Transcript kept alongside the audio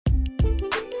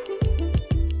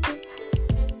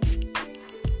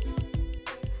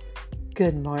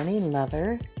Good morning,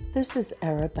 lover. This is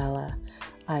Arabella.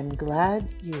 I'm glad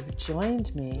you've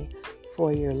joined me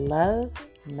for your love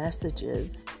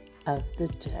messages of the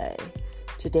day.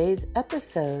 Today's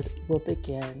episode will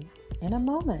begin in a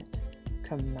moment,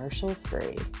 commercial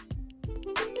free.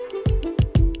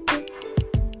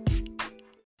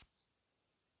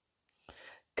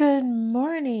 Good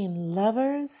morning,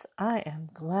 lovers. I am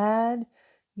glad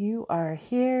you are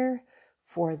here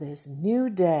for this new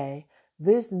day,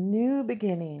 this new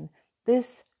beginning,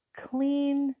 this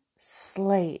clean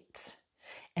slate.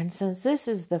 And since this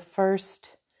is the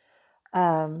first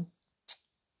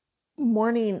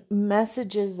morning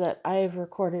messages that I have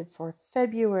recorded for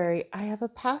February, I have a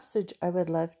passage I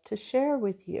would love to share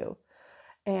with you.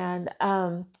 And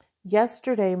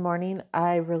yesterday morning,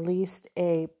 I released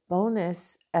a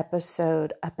bonus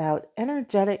episode about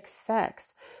energetic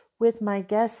sex with my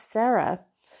guest, Sarah,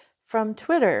 from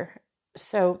Twitter.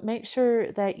 So make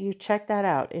sure that you check that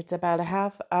out. It's about a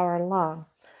half hour long.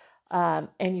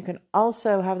 And you can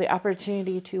also have the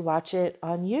opportunity to watch it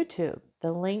on YouTube.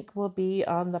 The link will be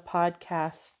on the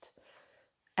podcast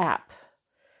app.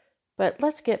 But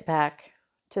let's get back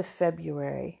to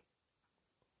February.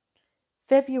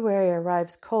 February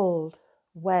arrives cold,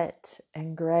 wet,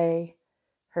 and gray,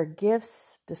 her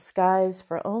gifts disguised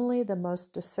for only the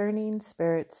most discerning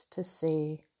spirits to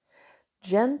see.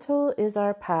 Gentle is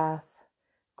our path.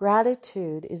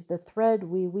 Gratitude is the thread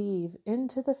we weave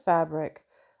into the fabric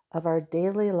of our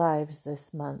daily lives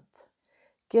this month,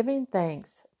 giving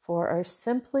thanks for our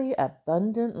simply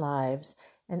abundant lives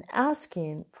and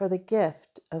asking for the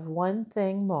gift of one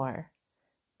thing more,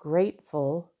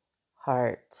 grateful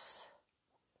hearts.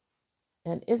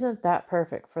 And isn't that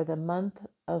perfect for the month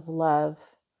of love?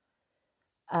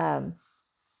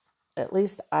 At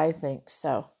least I think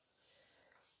so.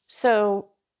 So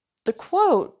the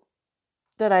quote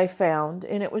that I found,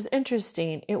 and it was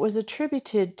interesting, it was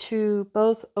attributed to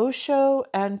both Osho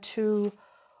and to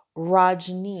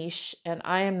Rajneesh, and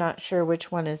I am not sure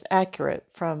which one is accurate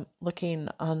from looking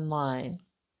online.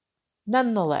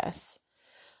 Nonetheless,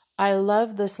 I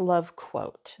love this love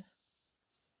quote.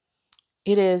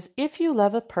 It is, if you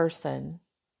love a person,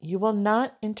 you will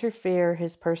not interfere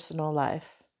his personal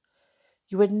life.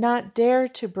 You would not dare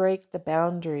to break the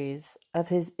boundaries of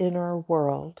his inner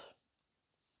world.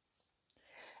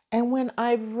 And when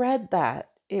I read that,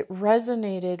 it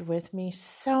resonated with me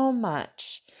so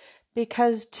much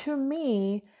because to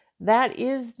me, that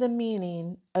is the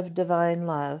meaning of divine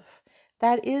love.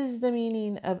 That is the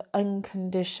meaning of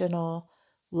unconditional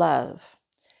love.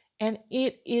 And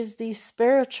it is the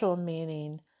spiritual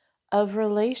meaning of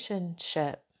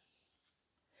relationship.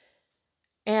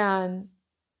 And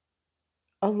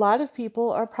a lot of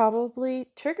people are probably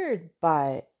triggered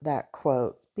by that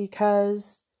quote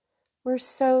because we're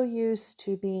so used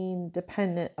to being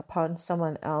dependent upon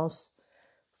someone else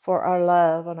for our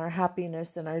love and our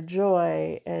happiness and our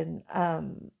joy and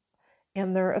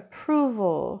their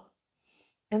approval,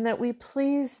 and that we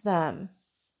please them.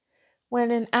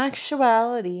 When in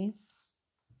actuality,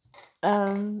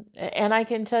 and I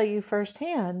can tell you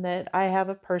firsthand that I have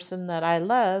a person that I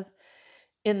love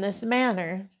in this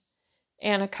manner.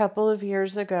 And a couple of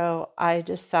years ago, I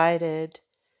decided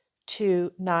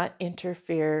to not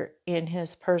interfere in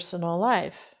his personal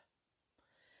life.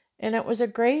 And it was a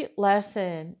great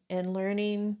lesson in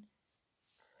learning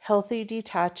healthy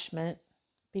detachment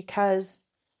because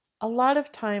a lot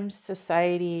of times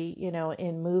society,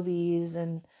 in movies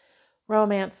and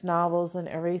romance novels and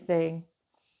everything,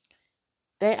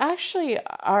 they actually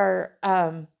are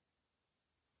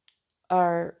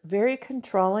very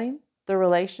controlling the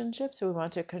relationships. We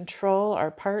want to control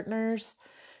our partners.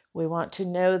 We want to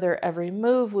know their every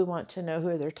move. We want to know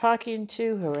who they're talking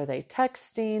to, who are they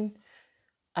texting.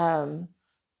 And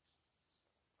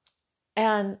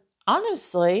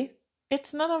honestly,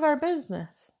 it's none of our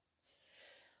business.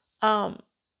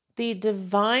 The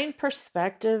divine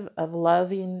perspective of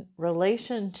loving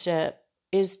relationship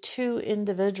is two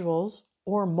individuals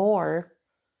or more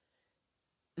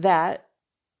that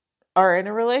are in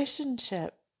a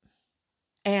relationship,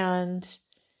 and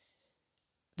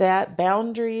that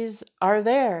boundaries are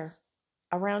there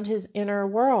around his inner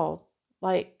world.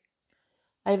 Like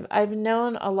I've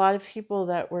known a lot of people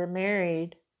that were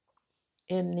married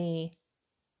in the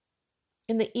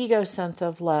ego sense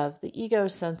of love, the ego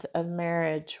sense of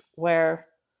marriage, where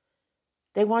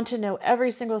they want to know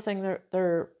every single thing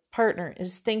their partner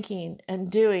is thinking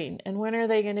and doing, and when are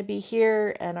they going to be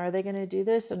here, and are they going to do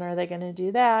this, and are they going to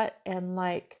do that, and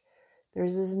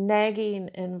there's this nagging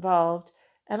involved.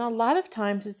 And a lot of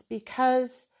times it's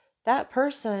because that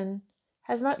person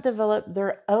has not developed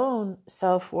their own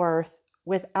self-worth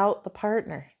without the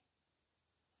partner.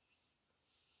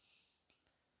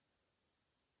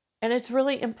 And it's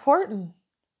really important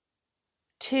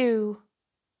to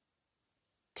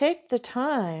take the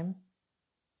time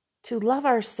to love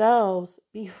ourselves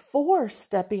before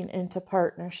stepping into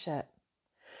partnership.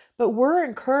 But we're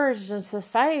encouraged in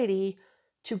society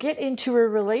to get into a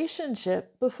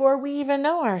relationship before we even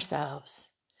know ourselves.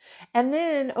 And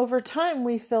then over time,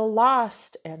 we feel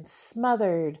lost and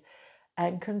smothered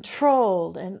and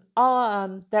controlled and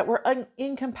that we're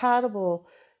incompatible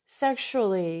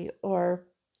sexually or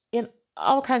in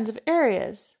all kinds of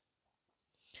areas.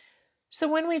 So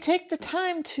when we take the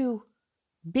time to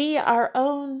be our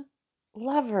own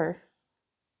lover,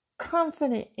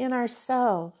 confident in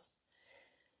ourselves,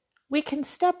 we can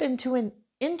step into an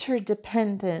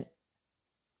interdependent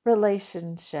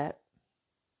relationship.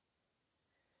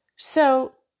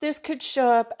 So this could show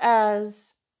up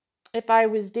as if I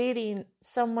was dating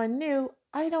someone new,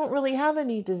 I don't really have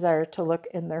any desire to look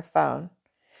in their phone.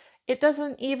 It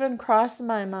doesn't even cross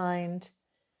my mind,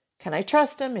 can I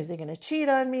trust him? Is he going to cheat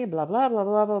on me? Blah, blah, blah,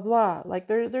 blah, blah, blah. Like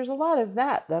there's a lot of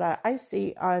that I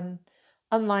see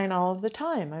online all of the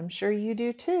time. I'm sure you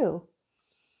do too.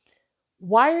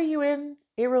 Why are you in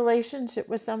a relationship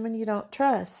with someone you don't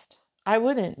trust? I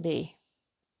wouldn't be.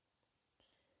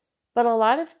 But a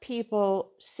lot of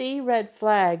people see red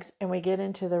flags and we get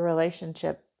into the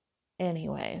relationship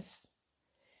anyways.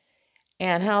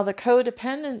 And how the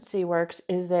codependency works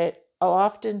is that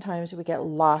oftentimes we get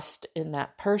lost in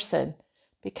that person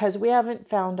because we haven't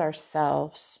found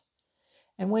ourselves.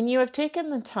 And when you have taken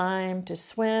the time to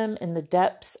swim in the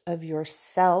depths of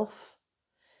yourself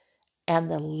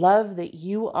and the love that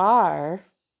you are,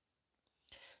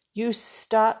 you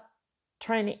stop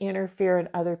trying to interfere in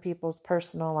other people's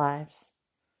personal lives.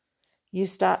 You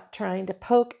stop trying to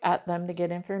poke at them to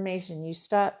get information. You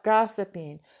stop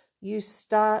gossiping. You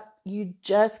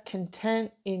just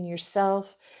content in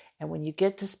yourself. And when you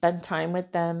get to spend time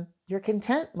with them, you're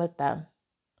content with them.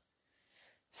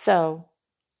 So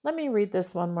let me read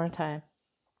this one more time.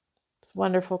 It's a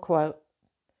wonderful quote.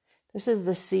 This is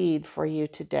the seed for you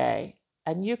today.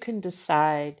 And you can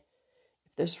decide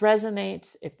if this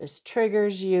resonates, if this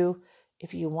triggers you,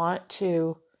 if you want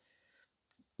to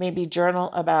maybe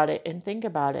journal about it and think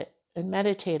about it and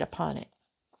meditate upon it.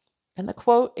 And the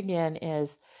quote again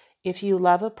is, if you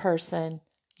love a person,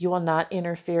 you will not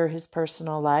interfere his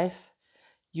personal life.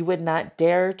 You would not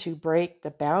dare to break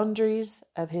the boundaries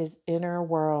of his inner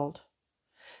world.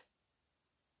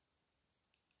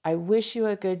 I wish you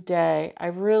a good day. I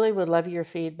really would love your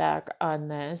feedback on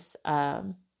this.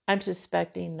 I'm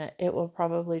suspecting that it will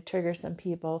probably trigger some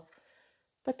people,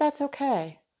 but that's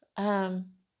okay. And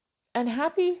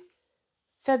happy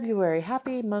February,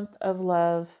 happy month of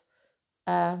love.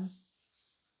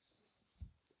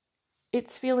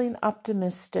 It's feeling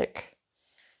optimistic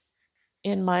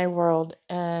in my world,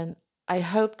 and I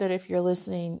hope that if you're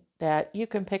listening that you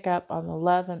can pick up on the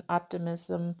love and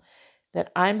optimism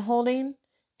that I'm holding,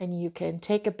 and you can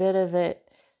take a bit of it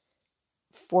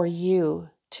for you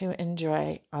to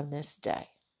enjoy on this day.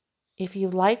 If you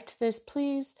liked this,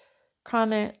 please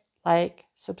comment, like,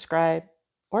 subscribe,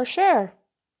 or share.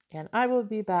 And I will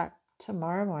be back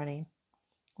tomorrow morning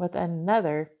with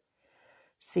another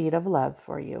seed of love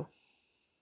for you.